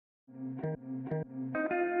So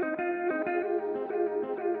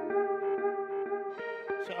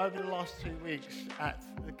over the last 2 weeks at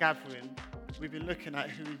the gathering, we've been looking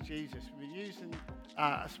at who is Jesus. We've been using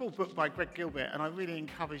a small book by Greg Gilbert, and I really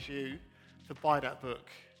encourage you to buy that book.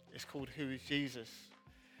 It's called Who is Jesus?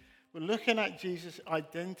 We're looking at Jesus'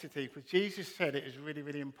 identity, because Jesus said it is really,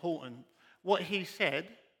 really important. What he said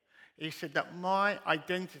that my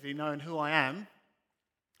identity, knowing who I am,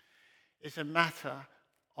 is a matter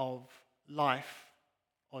of life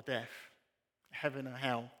or death, heaven or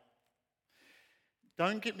hell.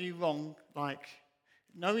 Don't get me wrong, like,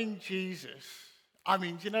 knowing Jesus,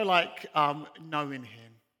 knowing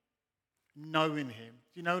him. Knowing him.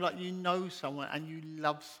 You know someone and you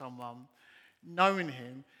love someone. Knowing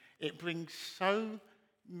him, it brings so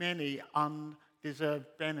many undeserved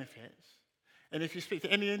benefits. And if you speak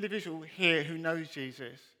to any individual here who knows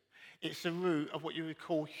Jesus, it's the root of what you would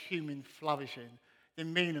call human flourishing, the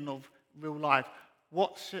meaning of real life.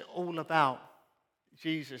 What's it all about?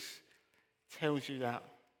 Jesus tells you that.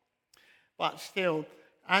 But still,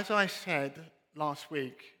 as I said last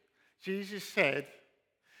week, Jesus said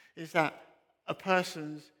is that a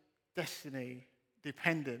person's destiny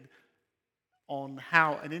depended on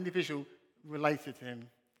how an individual related to him,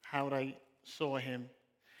 how they saw him.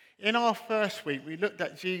 In our first week, we looked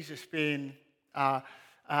at Jesus being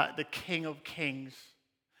the King of Kings,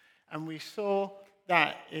 and we saw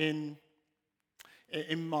that in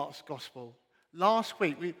Mark's Gospel. Last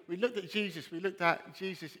week, we looked at Jesus. We looked at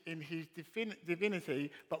Jesus in his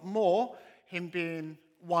divinity, but more him being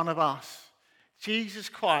one of us. Jesus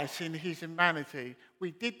Christ in his humanity.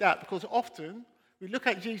 We did that because often we look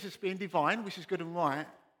at Jesus being divine, which is good and right,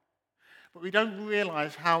 but we don't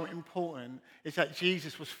realize how important is that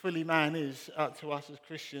Jesus was fully man is to us as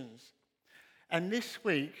Christians. And this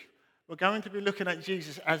week, we're going to be looking at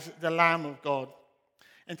Jesus as the Lamb of God.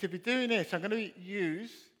 And to be doing this, I'm going to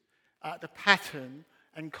use the pattern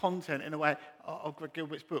and content in a way of Greg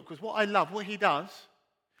Gilbert's book. Because what I love, what he does,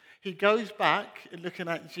 he goes back in looking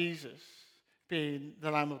at Jesus being the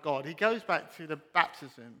Lamb of God. He goes back to the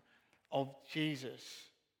baptism of Jesus.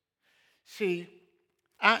 See,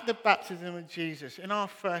 at the baptism of Jesus, in our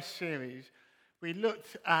first series, we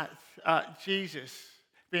looked at Jesus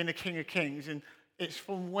being the King of Kings. And it's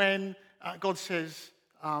from when God says,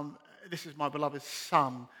 this is my beloved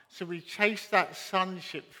Son. So we chased that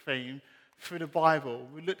sonship theme through the Bible.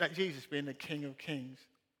 We looked at Jesus being the King of Kings.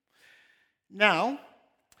 Now,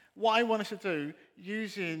 what I want us to do,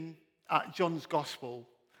 using John's Gospel,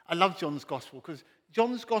 I love John's Gospel because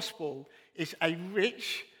John's Gospel is a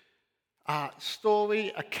rich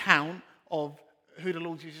story account of who the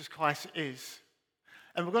Lord Jesus Christ is.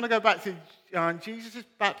 And we're going to go back to Jesus'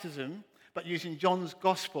 baptism, but using John's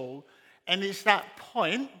Gospel. And it's that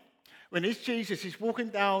point when Jesus is walking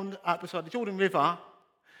down beside the Jordan River.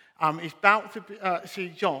 He's about to see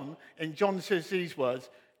John, and John says these words,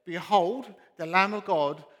 "Behold, the Lamb of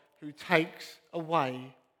God who takes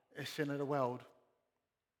away the sin of the world."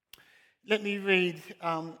 Let me read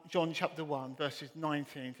John chapter 1, verses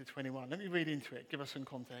 19 to 21. Let me read into it, give us some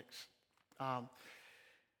context. Now,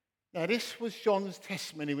 this was John's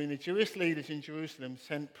testimony when the Jewish leaders in Jerusalem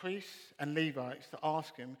sent priests and Levites to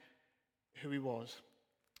ask him who he was.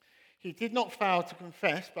 He did not fail to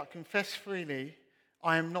confess, but confessed freely,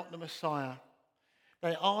 "I am not the Messiah."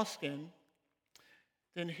 They asked him,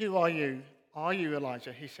 "Then who are you? Are you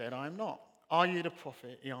Elijah?" He said, "I am not." "Are you the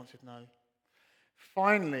prophet?" He answered, "No."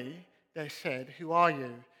 Finally, they said, "Who are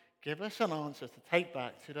you? Give us an answer to take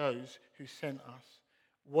back to those who sent us.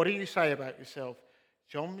 What do you say about yourself?"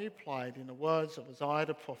 John replied in the words of Isaiah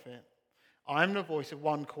the prophet, "I am the voice of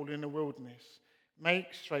one calling in the wilderness,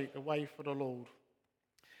 make straight the way for the Lord."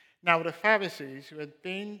 Now the Pharisees who had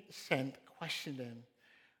been sent questioned him,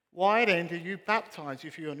 "Why then do you baptize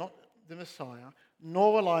if you are not the Messiah,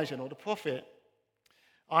 nor Elijah, nor the prophet?"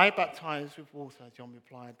 "I baptize with water," John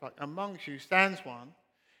replied, "but amongst you stands one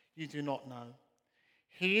you do not know.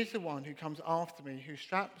 He is the one who comes after me, whose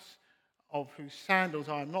straps of whose sandals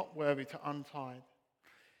I am not worthy to untie."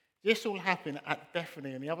 This all happened at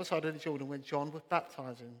Bethany on the other side of the Jordan when John was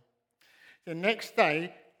baptizing. The next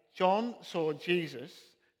day, John saw Jesus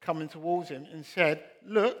coming towards him and said,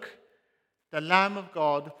 "Look, the Lamb of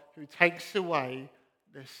God who takes away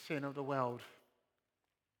the sin of the world."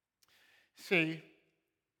 See,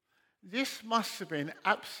 this must have been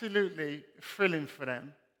absolutely thrilling for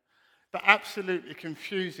them, but absolutely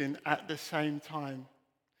confusing at the same time.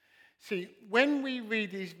 See, when we read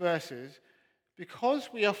these verses,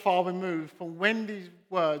 because we are far removed from when these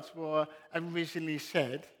words were originally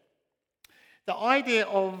said, the idea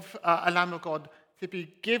of a Lamb of God to be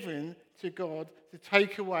given to God to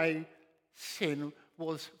take away sin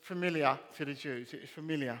was familiar to the Jews. It was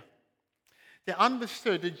familiar. They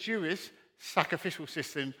understood the Jewish sacrificial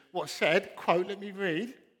system. What said, quote, let me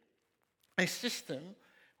read, a system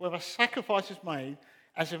where a sacrifice is made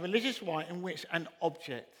as a religious rite in which an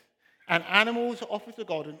object and animals are offered to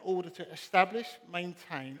God in order to establish,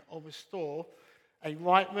 maintain, or restore a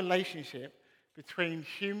right relationship between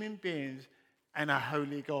human beings and a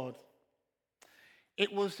holy God.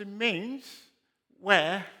 It was the means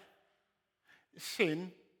where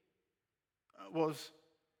sin was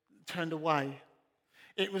turned away.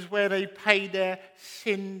 It was where they paid their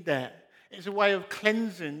sin debt. It's a way of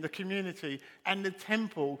cleansing the community and the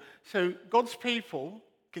temple so God's people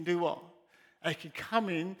can do what? They can come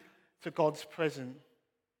in to God's presence.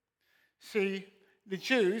 See, the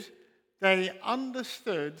Jews, they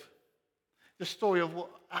understood the story of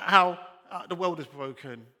how the world is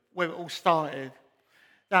broken, where it all started.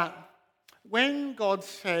 That when God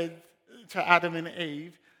said to Adam and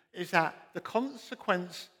Eve, is that the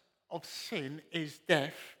consequence of sin is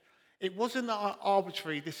death. It wasn't an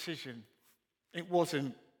arbitrary decision. It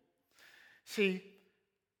wasn't. See,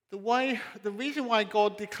 the reason why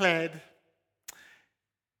God declared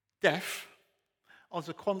death as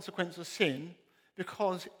a consequence of sin,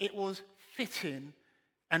 because it was fitting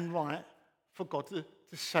and right for God to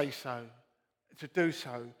say so, to do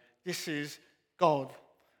so. This is God.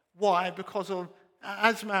 Why? Because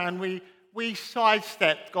as man, we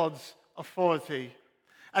sidestepped God's authority.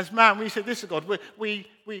 As man, we said, this is God. We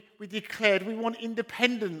declared we want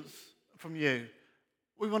independence from you.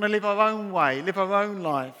 We want to live our own way, live our own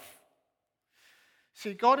life.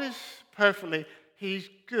 See, God is perfectly, he's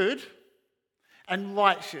good and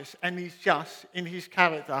righteous and he's just in his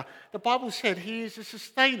character. The Bible said he is the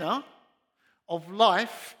sustainer of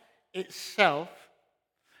life itself.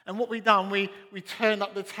 And what we done, we turned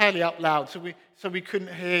up the telly up loud so we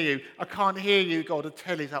couldn't hear you. I can't hear you, God, the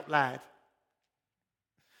telly's up loud.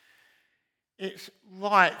 It's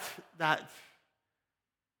right that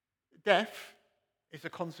death is a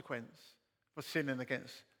consequence for sinning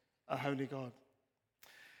against a holy God.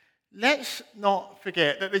 Let's not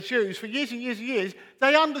forget that the Jews, for years and years and years,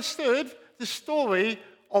 they understood the story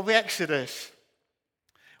of the Exodus.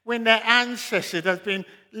 When their ancestors had been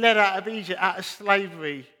led out of Egypt, out of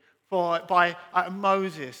slavery by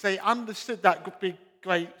Moses. They understood that big,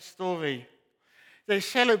 great story. They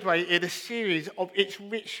celebrated a series of its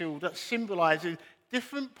ritual that symbolizes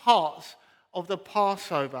different parts of the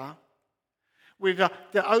Passover with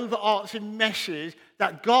the overarching message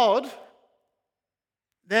that God,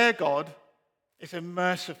 their God, is a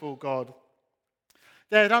merciful God.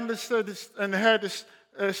 They had understood this and heard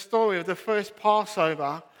the story of the first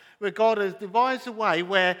Passover where God has devised a way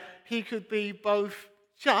where he could be both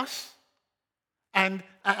just and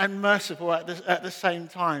merciful at the same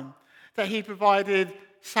time. That he provided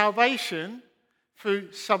salvation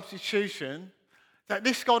through substitution. That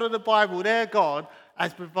this God of the Bible, their God,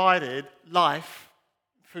 has provided life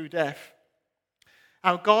through death.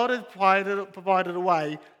 How God has provided a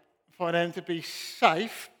way for them to be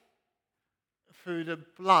safe through the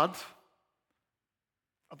blood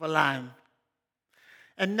of a lamb.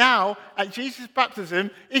 And now, at Jesus'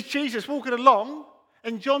 baptism, is Jesus walking along,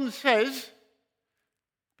 and John says,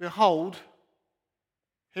 behold,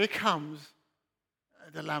 here comes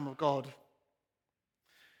the Lamb of God.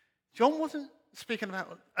 John wasn't speaking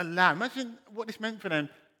about a lamb. Imagine what this meant for them.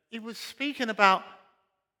 He was speaking about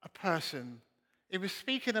a person. He was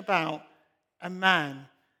speaking about a man.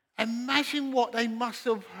 Imagine what they must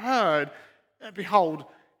have heard. Behold,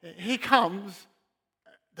 here comes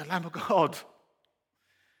the Lamb of God.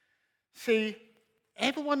 See,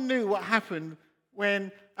 everyone knew what happened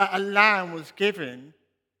when a lamb was given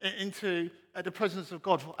into the presence of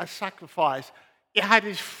God for a sacrifice. It had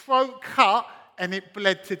his throat cut and it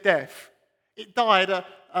bled to death. It died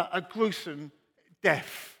a gruesome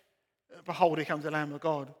death. Behold, here comes the Lamb of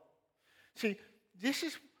God. See, this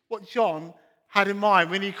is what John had in mind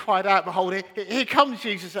when he cried out, behold, here comes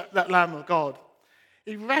Jesus, that Lamb of God.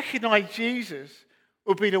 He recognized Jesus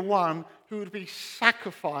would be the one who would be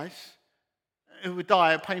sacrificed, who would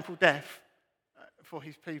die a painful death for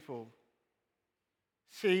his people.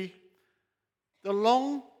 See, the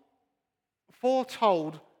long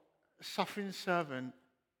foretold suffering servant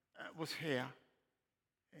was here.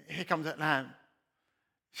 Here comes that lamb.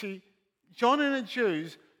 See, John and the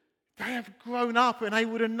Jews, they have grown up and they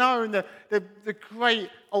would have known the great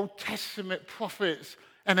Old Testament prophets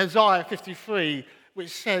and Isaiah 53, which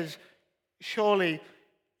says, surely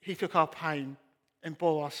he took our pain and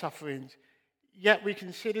bore our sufferings. Yet we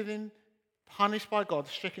considered him punished by God,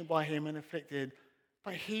 stricken by him and afflicted.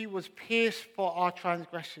 But he was pierced for our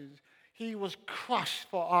transgressions. He was crushed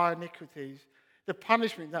for our iniquities. The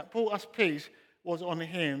punishment that brought us peace was on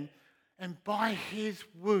him. And by his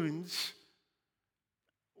wounds,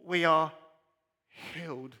 we are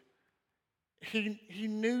healed. He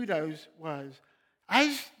knew those words.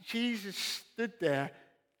 As Jesus stood there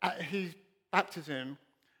at his baptism,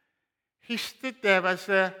 he stood there as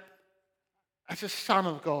a son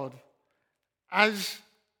of God, as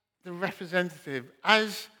the representative,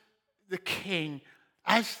 as the king,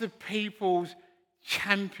 as the people's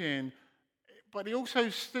champion. But he also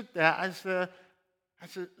stood there as a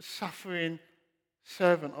suffering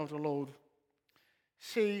servant of the Lord.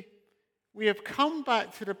 See, we have come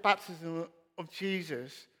back to the baptism of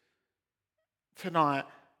Jesus tonight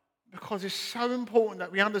because it's so important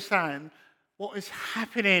that we understand what is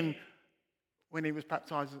happening when he was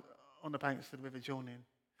baptized on the banks of the River Jordan.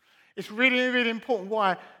 It's really, really important.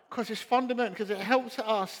 Why? Because it's fundamental, because it helps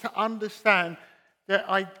us to understand the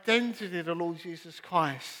identity of the Lord Jesus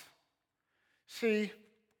Christ. See,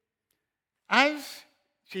 as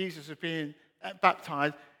Jesus was being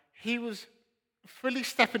baptized, he was fully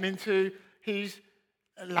stepping into his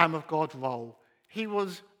Lamb of God role. He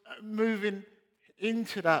was moving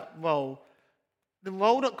into that role. The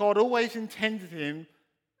role that God always intended him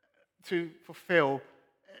to fulfill.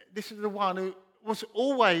 This is the one who was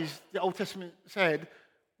always, the Old Testament said,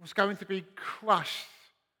 was going to be crushed,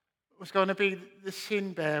 was going to be the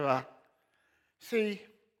sin bearer. See,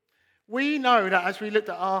 we know that as we looked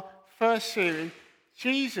at our first series,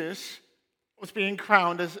 Jesus was being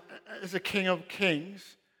crowned as a King of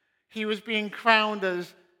Kings. He was being crowned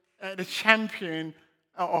as the champion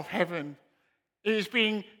of heaven. He was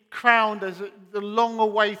being crowned as the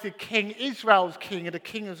long-awaited King, Israel's King, and the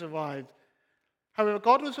King has arrived. However,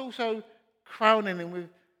 God was also crowning him with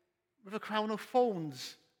a crown of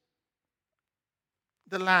thorns.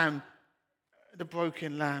 The Lamb, the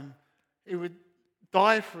broken Lamb. He would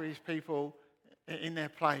die for his people in their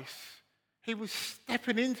place. He was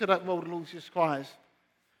stepping into that role of Lord Jesus Christ.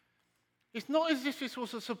 It's not as if this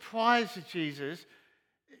was a surprise to Jesus.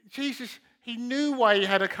 Jesus, he knew why he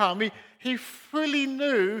had to come. He fully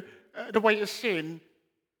knew the weight of sin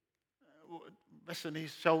resting on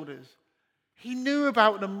his shoulders. He knew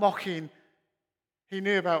about the mocking. He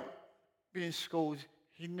knew about being scourged.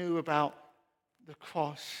 He knew about the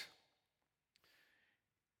cross.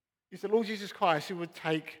 It's the Lord Jesus Christ who would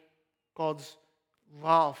take God's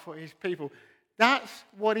wrath for his people. That's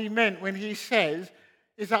what he meant when he says,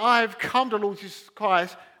 is that I have come to Lord Jesus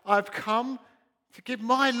Christ. I've come to give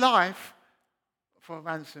my life for a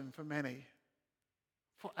ransom for many.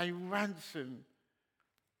 For a ransom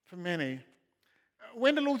for many.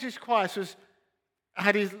 When the Lord Jesus Christ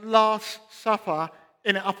had his last supper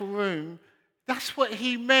in an upper room, that's what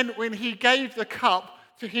he meant when he gave the cup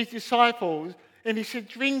to his disciples and he said,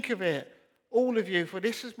 drink of it, all of you, for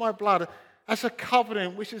this is my blood as a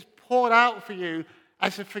covenant which is poured out for you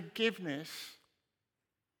as a forgiveness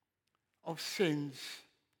of sins.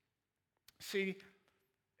 See,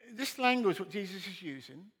 this language, what Jesus is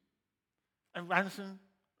using, a ransom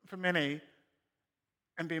for many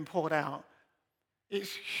and being poured out,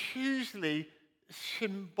 it's hugely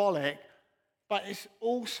symbolic, but it's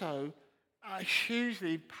also a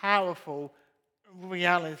hugely powerful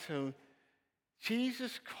reality.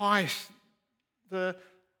 Jesus Christ, the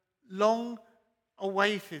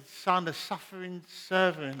long-awaited Son, the suffering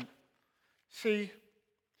servant. See,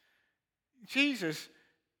 Jesus,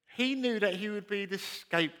 he knew that he would be the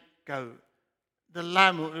scapegoat, the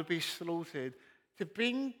lamb that would be slaughtered, to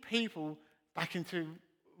bring people back into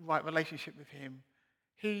right relationship with him.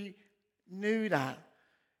 He knew that.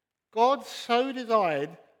 God so desired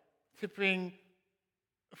to bring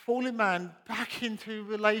a fallen man back into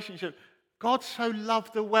relationship. God so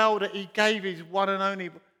loved the world that he gave his one and only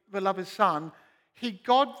beloved Son.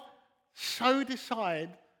 God so desired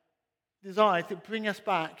to bring us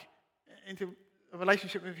back into a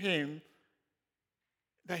relationship with him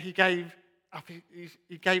that he gave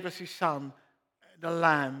us his Son, the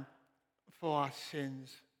Lamb, for our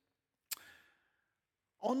sins.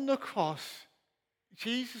 On the cross,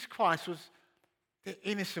 Jesus Christ was the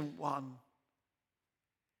innocent one.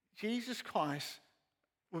 Jesus Christ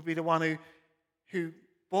would be the one who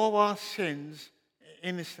bore our sins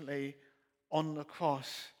innocently on the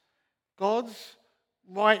cross. God's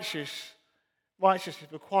righteousness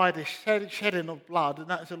required a shedding of blood, and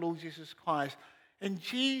that is the Lord Jesus Christ. And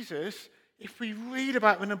Jesus, if we read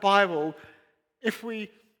about him in the Bible, if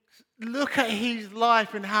we look at his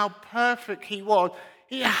life and how perfect he was,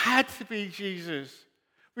 it had to be Jesus.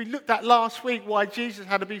 We looked at last week why Jesus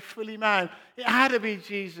had to be fully man. It had to be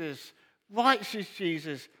Jesus. Righteous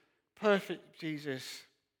Jesus. Perfect Jesus.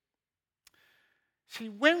 See,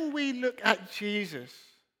 when we look at Jesus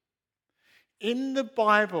in the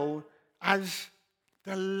Bible as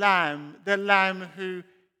the Lamb who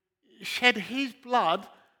shed his blood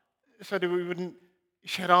so that we wouldn't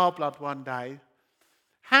shed our blood one day,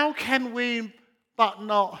 how can we but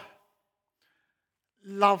not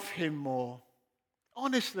love him more?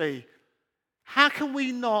 Honestly, how can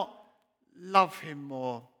we not love him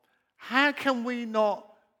more? How can we not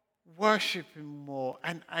worship him more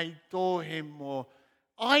and adore him more?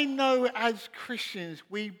 I know as Christians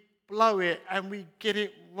we blow it and we get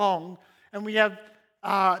it wrong, and we have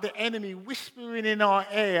the enemy whispering in our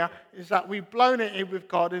ear is that we've blown it in with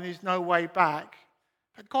God and there's no way back.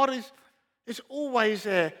 But God is always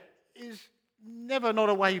there. Is never not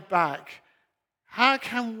a way back. How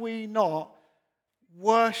can we not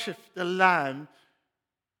worship the Lamb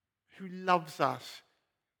who loves us,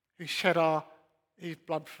 who shed his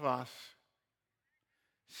blood for us?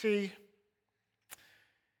 See,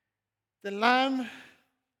 the Lamb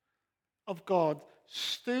of God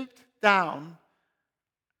stooped down,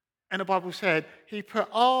 and the Bible said he put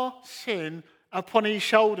our sin upon his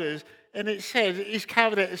shoulders, and it says he's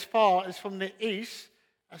carried it as far as from the east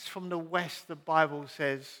as from the west, the Bible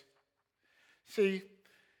says. See,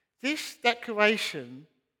 this declaration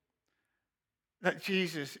that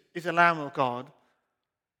Jesus is the Lamb of God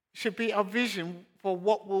should be our vision for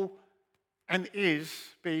what will and is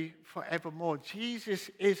be forevermore. Jesus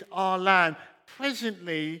is our Lamb.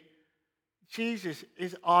 Presently, Jesus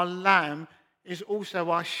is our Lamb, is also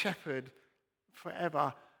our shepherd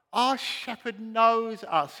forever. Our shepherd knows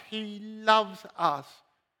us. He loves us.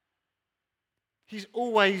 He's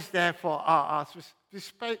always there for us,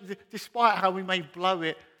 despite how we may blow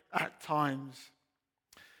it at times.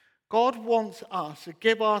 God wants us to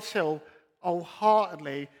give ourselves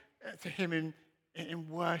wholeheartedly to him in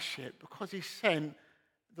worship because he sent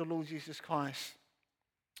the Lord Jesus Christ.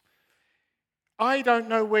 I don't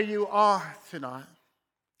know where you are tonight.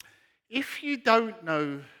 If you don't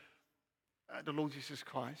know the Lord Jesus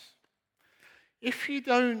Christ, if you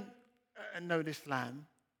don't know this Lamb,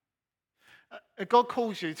 God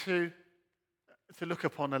calls you to look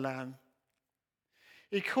upon the Lamb.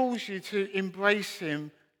 He calls you to embrace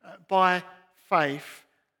him by faith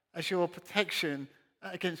as your protection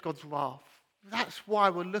against God's wrath. That's why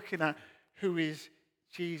we're looking at who is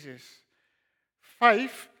Jesus.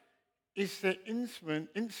 Faith is the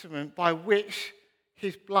instrument by which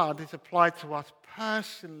his blood is applied to us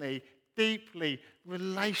personally, deeply,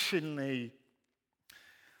 relationally.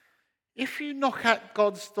 If you knock at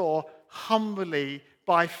God's door humbly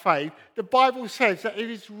by faith, the Bible says that there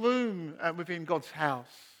is room within God's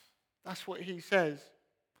house. That's what he says.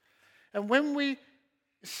 And when we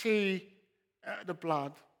see the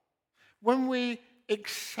blood, when we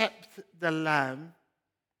accept the Lamb,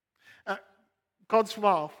 God's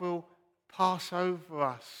wrath will pass over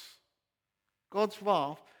us. God's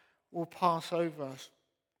wrath will pass over us.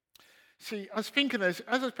 See, I was thinking as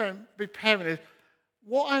I was preparing this,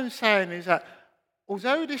 what I'm saying is that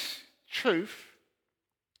although this truth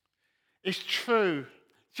is true,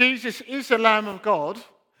 Jesus is the Lamb of God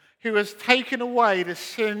who has taken away the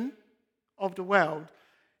sin of the world,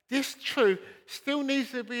 this truth still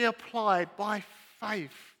needs to be applied by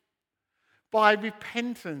faith, by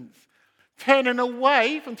repentance, turning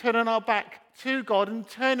away from turning our back to God and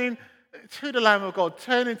turning to the Lamb of God,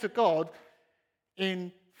 turning to God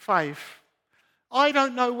in faith. I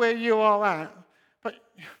don't know where you are at, but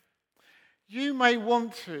you may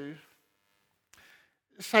want to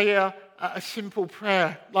say a simple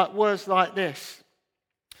prayer, like words like this.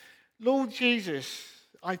 Lord Jesus,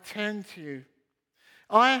 I turn to you.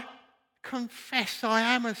 I confess I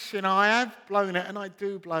am a sinner. I have blown it and I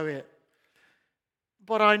do blow it.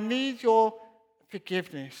 But I need your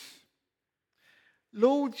forgiveness.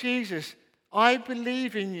 Lord Jesus, I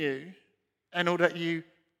believe in you and all that you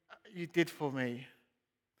did for me.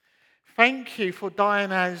 Thank you for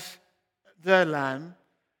dying as the Lamb.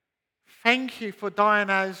 Thank you for dying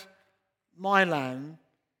as my Lamb.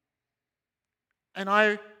 And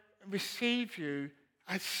I receive you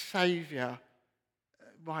as Saviour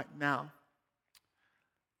right now.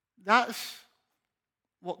 That's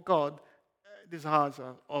what God desires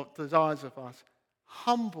of us.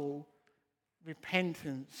 Humble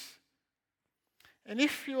repentance. And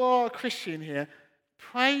if you are a Christian here,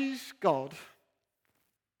 praise God,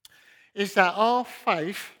 is that our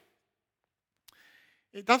faith,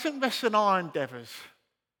 it doesn't rest on our endeavours.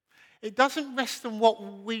 It doesn't rest on what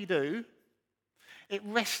we do. It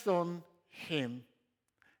rests on him,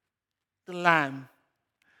 the Lamb.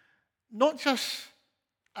 Not just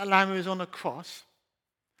a lamb who is on a cross,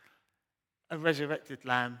 a resurrected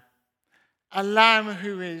lamb, a lamb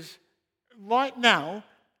who is right now,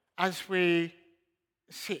 as we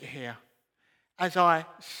sit here, as I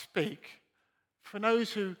speak, for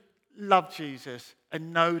those who love Jesus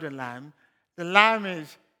and know the lamb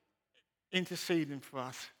is interceding for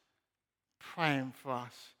us, praying for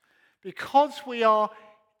us. Because we are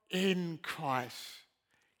in Christ,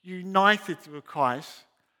 united with Christ,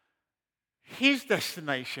 his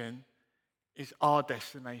destination is our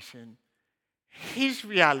destination. His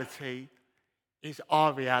reality is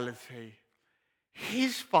our reality.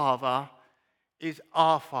 His Father is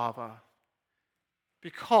our Father.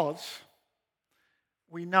 Because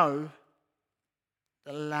we know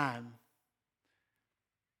the Lamb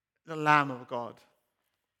of God.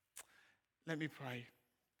 Let me pray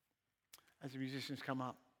as the musicians come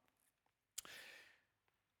up.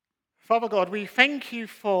 Father God, we thank you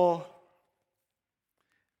for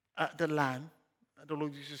the Lamb, the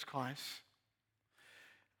Lord Jesus Christ.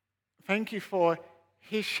 Thank you for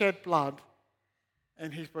his shed blood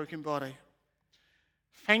and his broken body.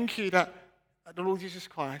 Thank you that the Lord Jesus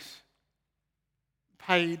Christ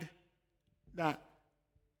paid that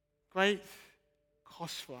great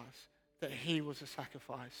cost for us, that he was a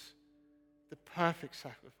sacrifice, the perfect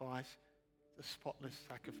sacrifice, the spotless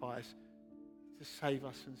sacrifice to save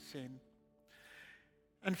us from sin.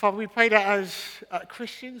 And Father, we pray that as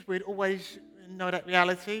Christians, we'd always know that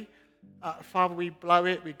reality. Father, we blow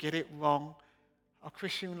it, we get it wrong. Our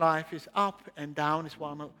Christian life is up and down. It's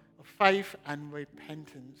one of faith and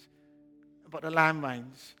repentance. But the Lamb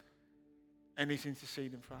reigns, and he's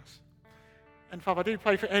interceding for us. And Father, I do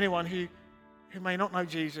pray for anyone who may not know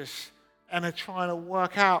Jesus and are trying to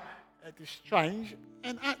work out this strange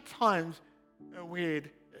and at times a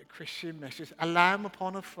weird Christian message, a lamb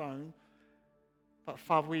upon a throne. But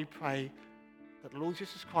Father, we pray that the Lord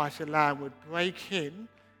Jesus Christ, the Lamb, would break in,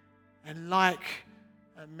 and like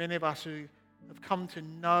many of us who have come to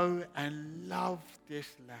know and love this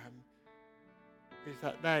Lamb, is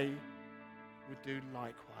that they would do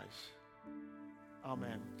likewise.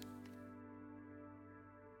 Amen.